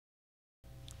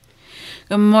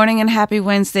Good morning and happy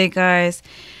Wednesday, guys.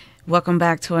 Welcome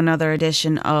back to another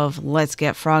edition of Let's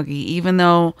Get Froggy. Even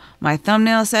though my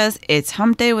thumbnail says it's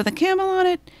hump day with a camel on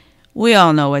it, we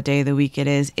all know what day of the week it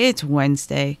is. It's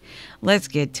Wednesday. Let's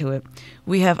get to it.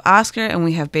 We have Oscar and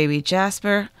we have baby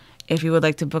Jasper. If you would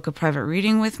like to book a private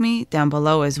reading with me, down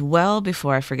below as well,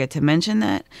 before I forget to mention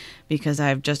that, because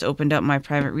I've just opened up my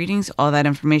private readings, all that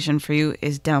information for you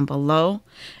is down below,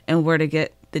 and where to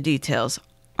get the details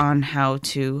on how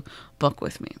to book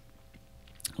with me.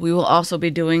 We will also be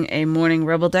doing a morning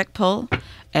Rebel deck pull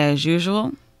as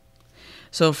usual.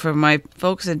 So for my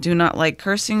folks that do not like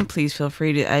cursing, please feel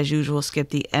free to, as usual, skip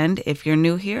the end. If you're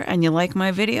new here and you like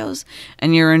my videos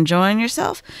and you're enjoying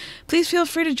yourself, please feel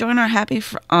free to join our happy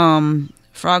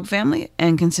frog family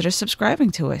and consider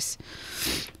subscribing to us.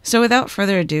 So without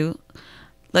further ado,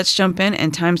 let's jump in,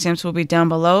 and timestamps will be down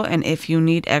below. And if you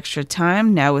need extra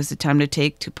time, now is the time to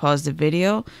take to pause the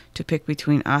video to pick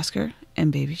between Oscar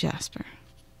and baby Jasper.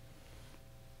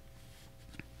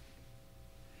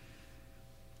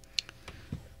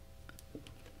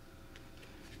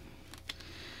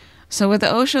 So with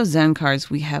the Osho Zen cards,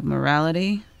 we have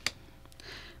morality,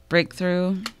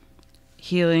 breakthrough,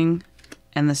 healing,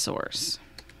 and the source.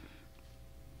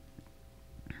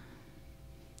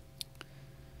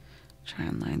 Try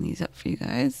and line these up for you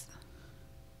guys.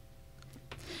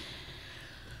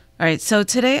 All right, so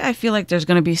today I feel like there's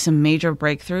going to be some major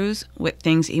breakthroughs with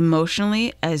things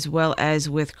emotionally as well as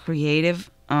with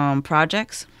creative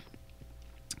projects,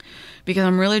 because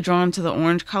I'm really drawn to the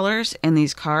orange colors in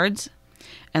these cards,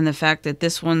 and the fact that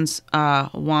this one's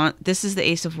this is the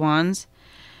Ace of Wands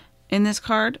in this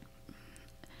card.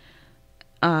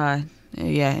 In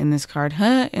this card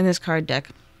deck,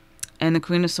 and the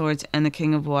Queen of Swords and the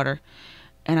King of Water.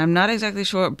 And I'm not exactly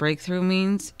sure what breakthrough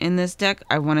means in this deck.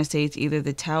 I want to say it's either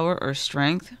the Tower or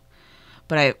Strength,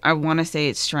 but I want to say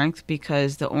it's Strength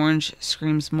because the orange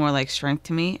screams more like strength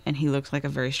to me, and he looks like a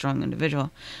very strong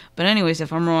individual. But anyways,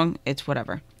 if I'm wrong, it's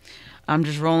whatever. I'm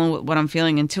just rolling with what I'm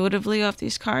feeling intuitively off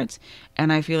these cards,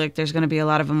 and I feel like there's going to be a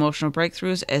lot of emotional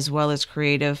breakthroughs as well as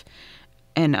creative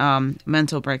and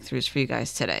mental breakthroughs for you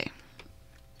guys today.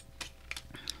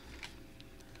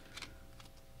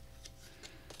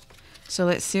 So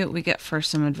let's see what we get for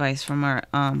some advice from our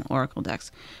oracle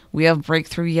decks. We have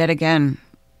breakthrough yet again.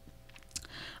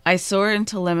 I soar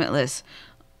into limitless,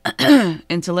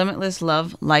 into limitless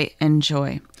love, light, and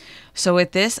joy. So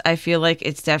with this, I feel like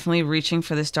it's definitely reaching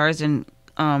for the stars and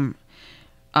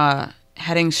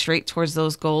heading straight towards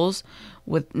those goals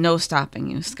with no stopping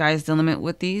you. Sky's the limit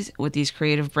with these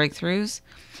creative breakthroughs,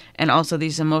 and also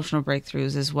these emotional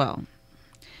breakthroughs as well.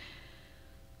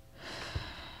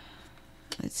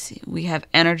 Let's see. We have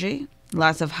energy.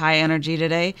 Lots of high energy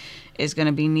today is going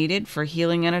to be needed for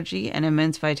healing energy and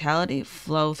immense vitality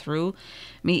flow through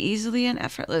me easily and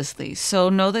effortlessly. So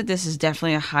know that this is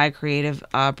definitely a high creative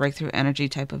breakthrough energy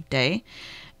type of day.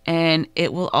 And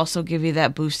it will also give you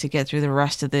that boost to get through the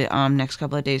rest of the next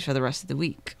couple of days for the rest of the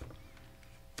week.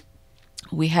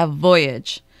 We have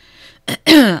voyage.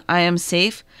 I am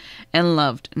safe and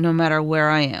loved no matter where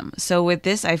I am. So with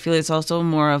this, I feel it's also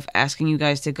more of asking you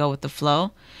guys to go with the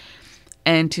flow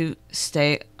and to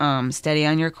stay steady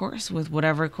on your course with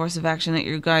whatever course of action that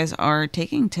you guys are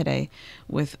taking today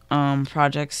with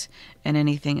projects and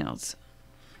anything else.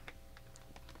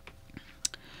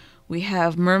 We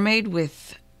have mermaid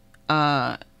with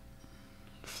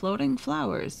floating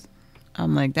flowers.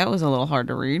 I'm like, that was a little hard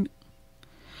to read.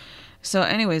 So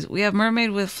anyways, we have mermaid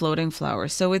with floating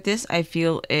flowers. So with this, I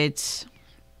feel it's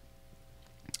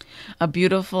a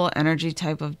beautiful energy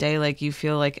type of day. Like you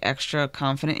feel like extra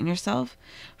confident in yourself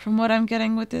from what I'm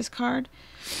getting with this card.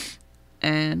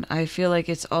 And I feel like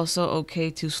it's also okay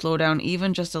to slow down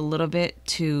even just a little bit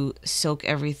to soak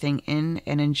everything in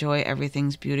and enjoy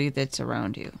everything's beauty that's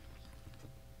around you.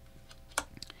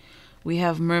 We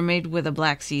have mermaid with a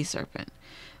black sea serpent.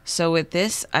 So with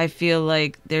this, I feel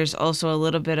like there's also a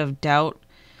little bit of doubt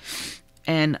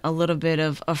and a little bit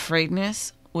of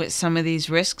afraidness with some of these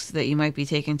risks that you might be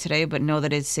taking today, but know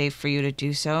that it's safe for you to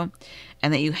do so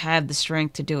and that you have the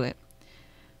strength to do it.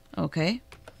 Okay?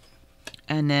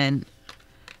 And then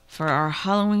for our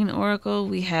Halloween oracle,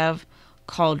 we have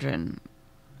cauldron.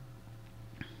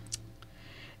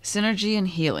 Synergy and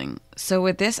healing. So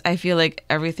with this, I feel like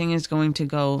everything is going to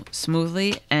go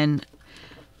smoothly and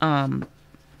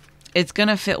it's going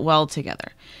to fit well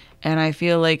together. And I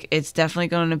feel like it's definitely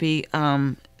going to be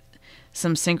some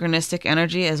synchronistic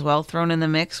energy as well thrown in the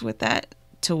mix with that,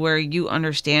 to where you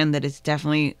understand that it's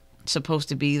definitely supposed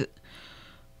to be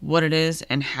what it is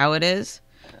and how it is.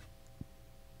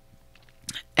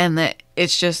 And that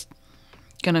it's just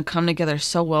going to come together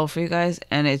so well for you guys,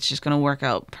 and it's just going to work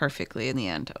out perfectly in the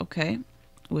end, okay?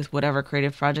 With whatever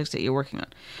creative projects that you're working on.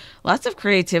 Lots of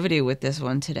creativity with this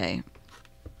one today.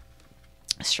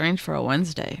 Strange for a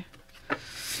Wednesday.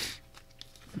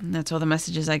 And that's all the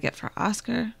messages I get for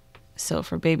Oscar. So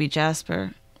for baby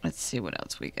Jasper, let's see what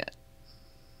else we get.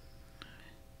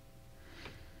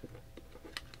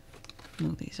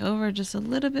 Move these over just a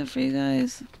little bit for you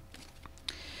guys.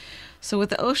 So with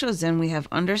the Osho Zen, we have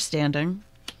understanding,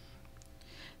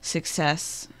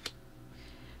 success,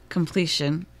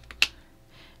 completion,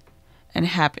 and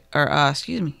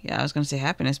excuse me. Yeah, I was going to say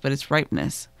happiness, but it's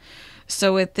ripeness.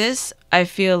 So with this, I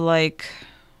feel like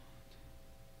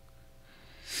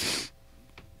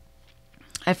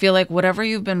whatever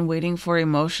you've been waiting for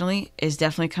emotionally is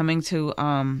definitely coming to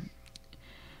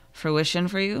fruition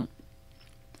for you.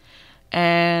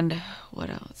 And what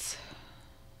else?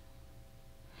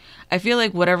 I feel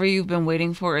like whatever you've been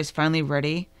waiting for is finally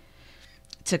ready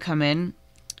to come in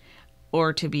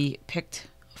or to be picked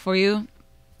for you,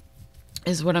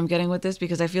 is what I'm getting with this,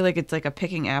 because I feel like it's like a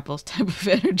picking apples type of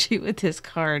energy with this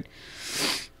card.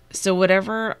 So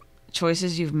whatever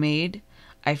choices you've made,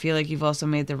 I feel like you've also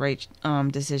made the right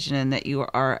decision, and that you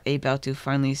are about to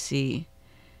finally see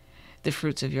the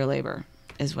fruits of your labor,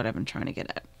 is what I've been trying to get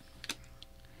at.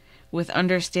 With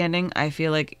understanding, I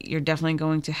feel like you're definitely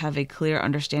going to have a clear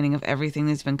understanding of everything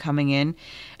that's been coming in.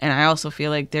 And I also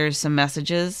feel like there's some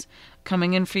messages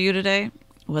coming in for you today,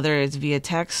 whether it's via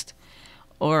text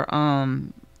or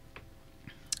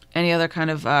any other kind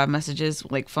of messages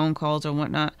like phone calls or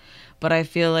whatnot. But I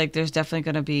feel like there's definitely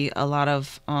going to be a lot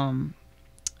of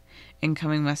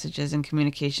incoming messages and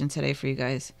communication today for you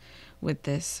guys with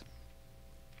this.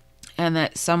 And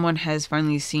that someone has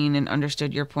finally seen and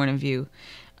understood your point of view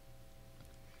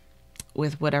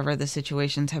with whatever the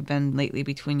situations have been lately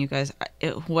between you guys.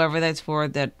 Whoever that's for,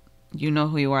 that you know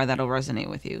who you are, that'll resonate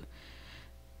with you.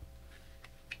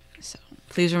 So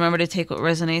please remember to take what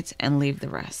resonates and leave the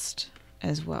rest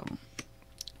as well.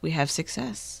 We have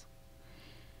success.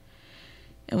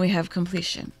 And we have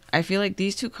completion. I feel like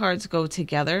these two cards go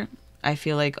together. I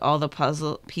feel like all the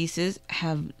puzzle pieces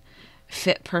have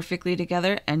fit perfectly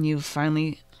together, and you've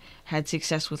finally had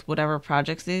success with whatever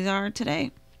projects these are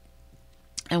today.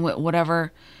 And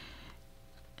whatever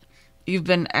you've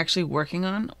been actually working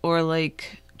on or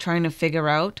like trying to figure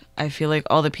out, I feel like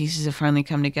all the pieces have finally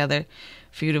come together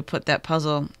for you to put that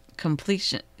puzzle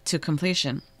to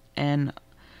completion. And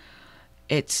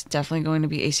it's definitely going to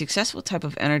be a successful type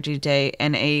of energy day,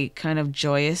 and a kind of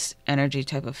joyous energy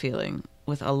type of feeling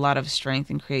with a lot of strength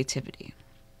and creativity.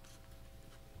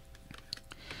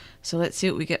 So let's see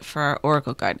what we get for our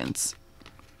oracle guidance.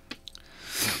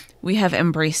 We have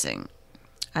embracing.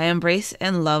 I embrace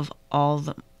and love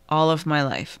all of my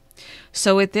life.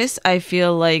 So with this, I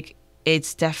feel like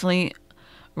it's definitely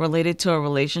related to a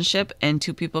relationship and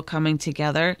two people coming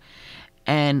together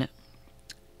and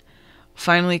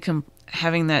finally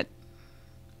having that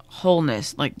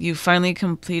wholeness. Like you finally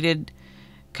completed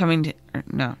coming to...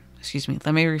 No, excuse me.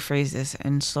 Let me rephrase this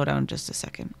and slow down just a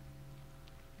second.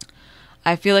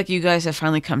 I feel like you guys have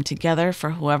finally come together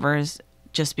for whoever has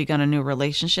just begun a new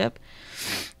relationship.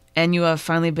 And you have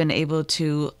finally been able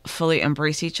to fully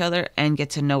embrace each other and get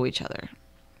to know each other.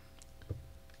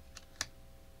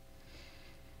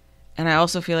 And I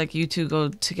also feel like you two go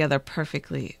together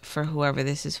perfectly for whoever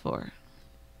this is for.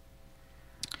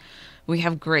 We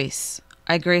have grace.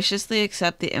 I graciously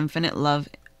accept the infinite love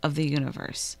of the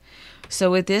universe.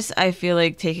 So with this, I feel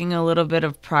like taking a little bit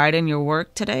of pride in your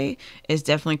work today is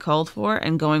definitely called for,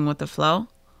 and going with the flow.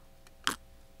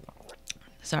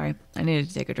 Sorry, I needed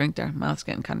to take a drink there. Mouth's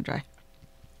getting kind of dry.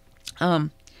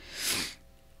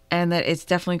 And that it's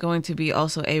definitely going to be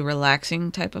also a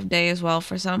relaxing type of day as well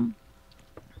for some.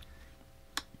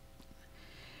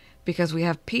 Because we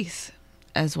have peace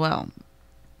as well.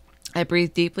 I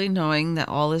breathe deeply knowing that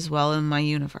all is well in my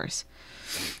universe.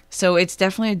 So it's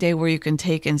definitely a day where you can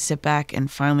take and sit back and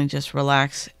finally just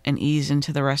relax and ease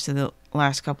into the rest of the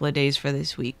last couple of days for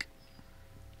this week.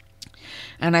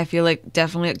 And I feel like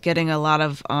definitely getting a lot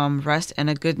of rest and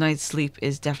a good night's sleep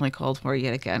is definitely called for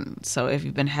yet again. So if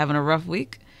you've been having a rough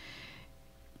week,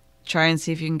 try and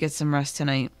see if you can get some rest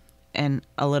tonight and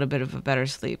a little bit of a better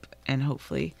sleep. And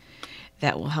hopefully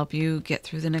that will help you get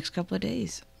through the next couple of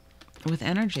days with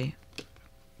energy.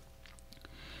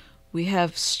 We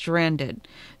have stranded.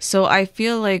 So I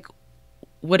feel like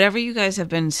whatever you guys have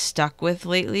been stuck with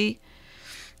lately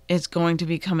is going to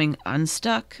be coming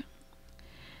unstuck.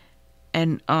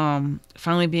 And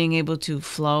finally being able to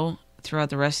flow throughout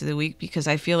the rest of the week, because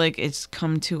I feel like it's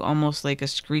come to almost like a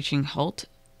screeching halt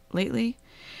lately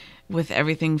with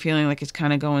everything feeling like it's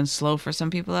kind of going slow for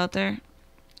some people out there.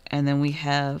 And then we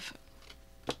have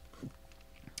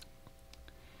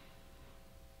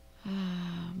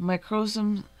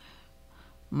microcosm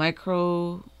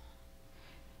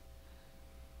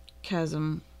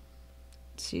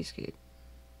seascape.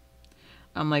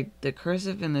 I'm like, the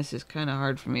cursive in this is kind of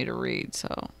hard for me to read,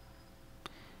 so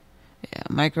yeah,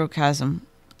 microcosm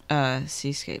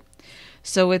seascape.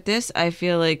 So with this, I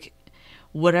feel like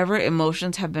whatever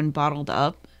emotions have been bottled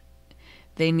up,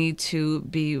 they need to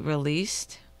be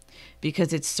released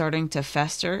because it's starting to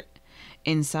fester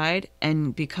inside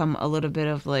and become a little bit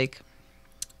of like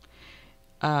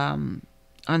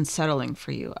unsettling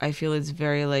for you. I feel it's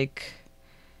very like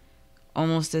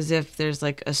almost as if there's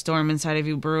like a storm inside of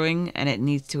you brewing and it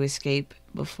needs to escape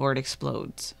before it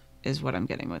explodes, is what I'm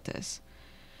getting with this.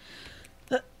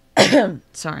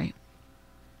 Sorry.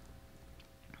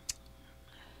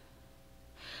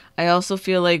 I also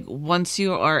feel like once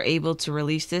you are able to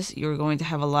release this, you're going to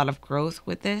have a lot of growth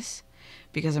with this,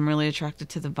 because I'm really attracted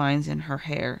to the vines in her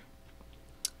hair.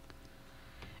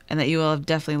 And that you will have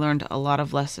definitely learned a lot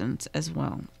of lessons as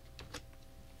well.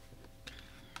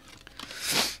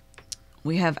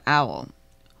 We have owl.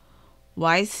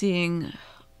 Wise seeing,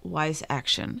 wise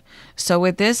action. So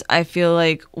with this, I feel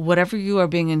like whatever you are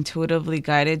being intuitively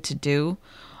guided to do,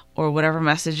 or whatever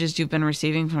messages you've been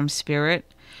receiving from spirit,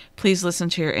 please listen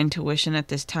to your intuition at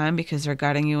this time, because they're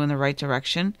guiding you in the right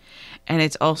direction. And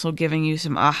it's also giving you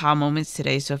some aha moments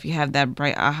today. So if you have that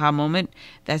bright aha moment,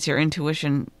 that's your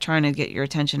intuition trying to get your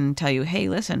attention and tell you, hey,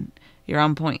 listen, you're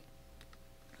on point.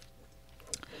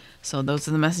 So those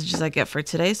are the messages I get for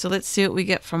today. So let's see what we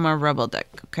get from our Rebel deck,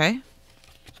 okay?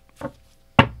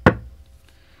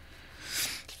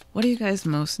 What do you guys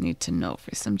most need to know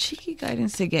for some cheeky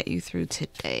guidance to get you through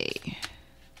today?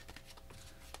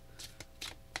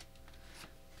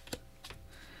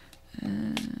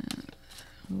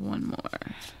 One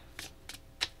more.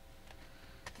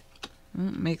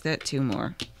 Make that two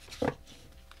more.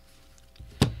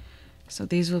 So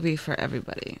these will be for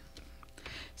everybody.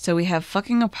 So we have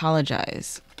fucking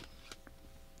apologize.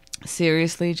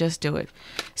 Seriously, just do it.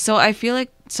 So I feel like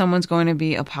someone's going to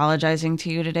be apologizing to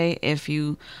you today if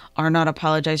you are not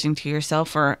apologizing to yourself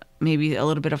for maybe a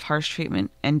little bit of harsh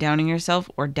treatment and downing yourself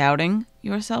or doubting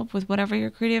yourself with whatever your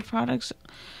creative products.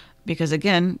 Because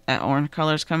again, that orange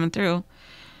color is coming through.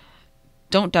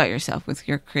 Don't doubt yourself with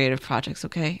your creative projects,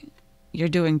 okay? You're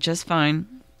doing just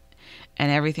fine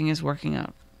and everything is working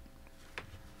out.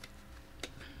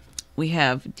 We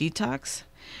have detox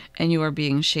and you are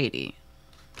being shady.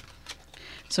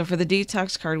 So for the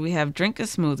detox card, we have drink a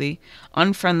smoothie,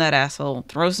 unfriend that asshole,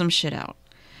 throw some shit out.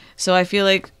 So I feel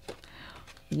like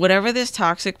whatever this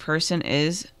toxic person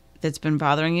is that's been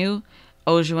bothering you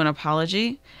owes you an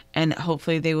apology, and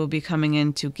hopefully they will be coming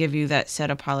in to give you that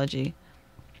said apology.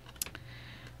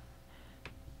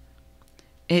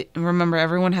 Remember,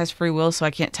 everyone has free will, so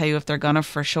I can't tell you if they're gonna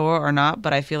for sure or not,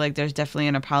 but I feel like there's definitely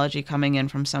an apology coming in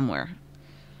from somewhere.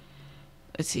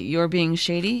 Let's see, you're being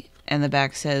shady, and the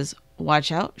back says,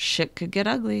 watch out, shit could get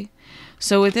ugly.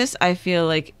 So with this, I feel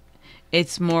like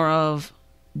it's more of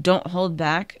don't hold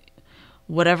back.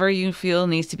 Whatever you feel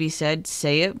needs to be said,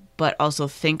 say it, but also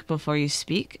think before you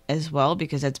speak as well,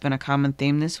 because that's been a common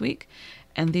theme this week.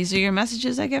 And these are your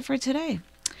messages I get for today.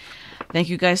 Thank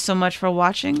you guys so much for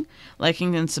watching,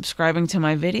 liking, and subscribing to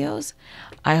my videos.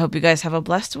 I hope you guys have a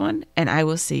blessed one, and I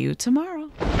will see you tomorrow.